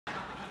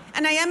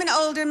And I am an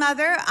older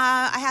mother.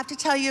 I have to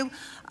tell you,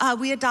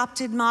 we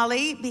adopted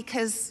Molly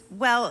because,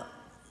 well,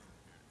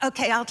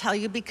 okay, I'll tell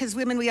you, because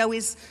women, we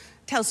always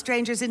tell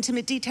strangers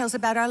intimate details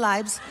about our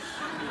lives.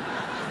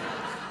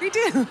 We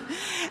do. And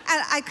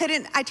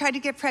I tried to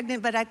get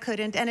pregnant, but I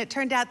couldn't. And it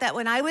turned out that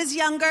when I was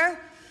younger,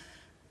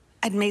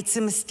 I'd made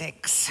some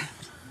mistakes.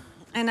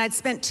 And I'd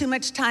spent too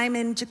much time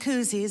in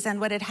jacuzzis, and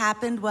what had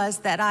happened was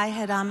that I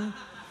had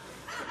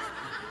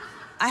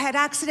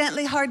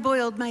accidentally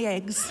hard-boiled my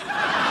eggs.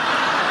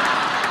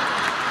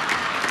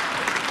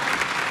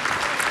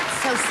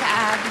 So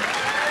sad.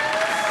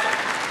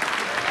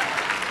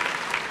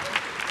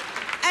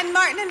 And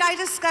Martin and I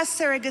discussed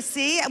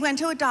surrogacy. I went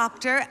to a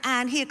doctor,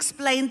 and he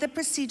explained the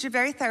procedure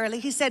very thoroughly.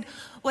 He said,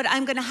 what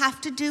I'm gonna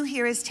have to do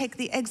here is take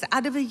the eggs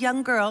out of a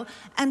young girl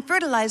and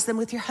fertilize them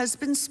with your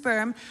husband's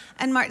sperm.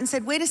 And Martin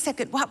said, wait a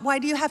second, why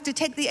do you have to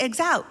take the eggs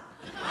out?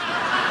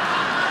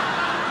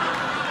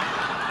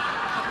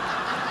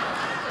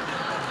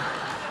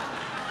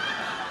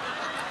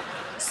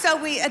 So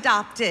we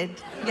adopted.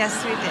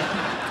 Yes, we did.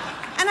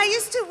 And I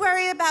used to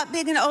worry about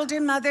being an older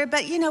mother,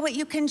 but you know what?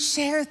 You can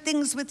share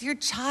things with your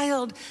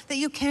child that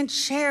you can't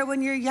share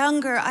when you're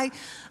younger. I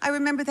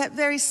remember that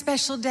very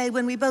special day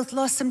when we both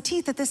lost some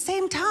teeth at the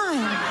same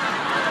time.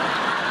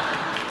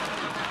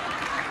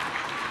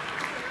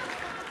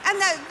 And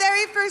that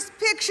very first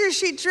picture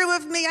she drew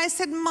of me, I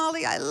said,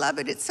 Molly, I love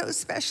it. It's so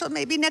special.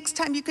 Maybe next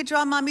time you could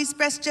draw Mommy's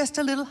breast just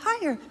a little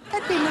higher.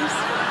 That'd be nice.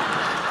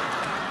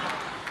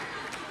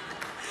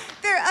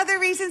 There are other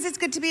reasons it's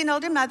good to be an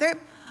older mother.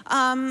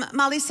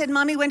 Molly said,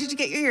 Mommy, when did you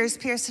get your ears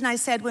pierced? And I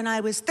said, when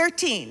I was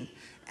 13.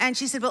 And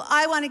she said, well,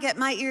 I want to get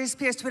my ears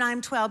pierced when I'm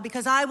 12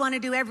 because I want to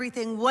do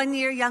everything 1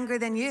 year younger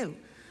than you.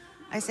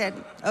 I said,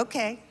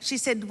 okay. She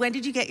said, when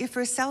did you get your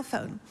first cell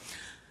phone?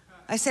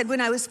 I said, when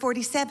I was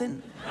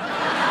 47.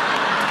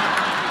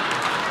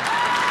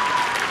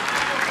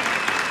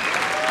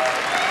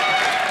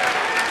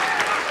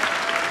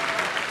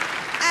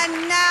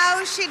 And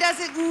now she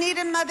doesn't need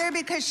a mother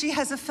because she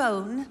has a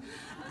phone.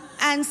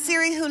 And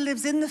Siri, who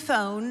lives in the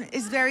phone,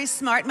 is very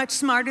smart, much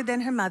smarter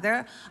than her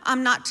mother.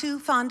 I'm not too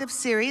fond of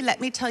Siri.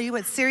 Let me tell you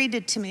what Siri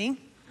did to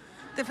me.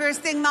 The first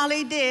thing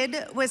Molly did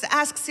was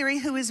ask Siri,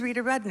 who is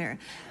Rita Rudner?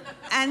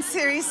 And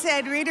Siri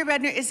said, Rita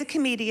Rudner is a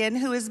comedian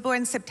who was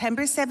born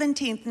September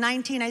 17th,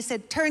 19. I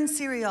said, turn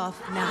Siri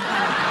off now.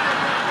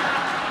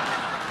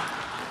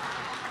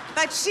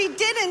 But she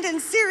didn't,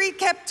 and Siri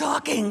kept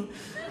talking.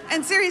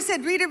 And Siri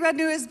said, Rita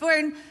Rudner was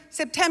born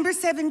September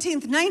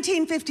 17th,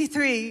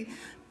 1953.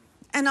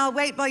 And I'll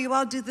wait while you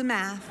all do the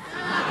math.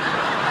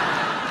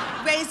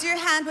 Raise your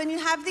hand when you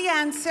have the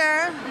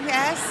answer.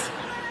 Yes.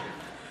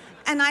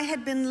 And I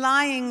had been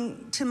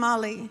lying to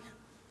Molly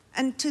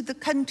and to the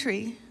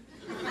country.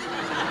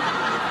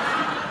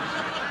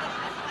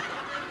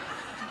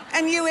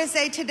 And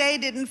USA Today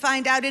didn't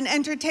find out, and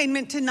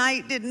Entertainment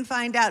Tonight didn't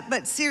find out,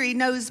 but Siri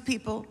knows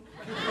people.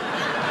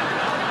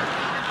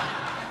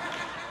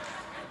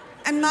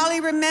 And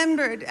Molly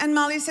remembered, and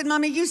Molly said,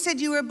 Mommy, you said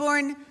you were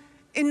born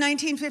in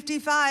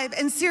 1955,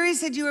 and Siri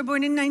said you were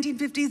born in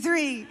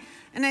 1953.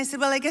 And I said,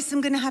 well, I guess I'm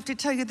gonna have to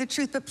tell you the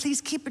truth, but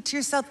please keep it to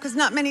yourself, because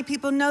not many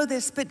people know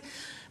this, but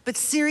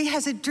Siri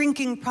has a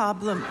drinking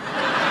problem.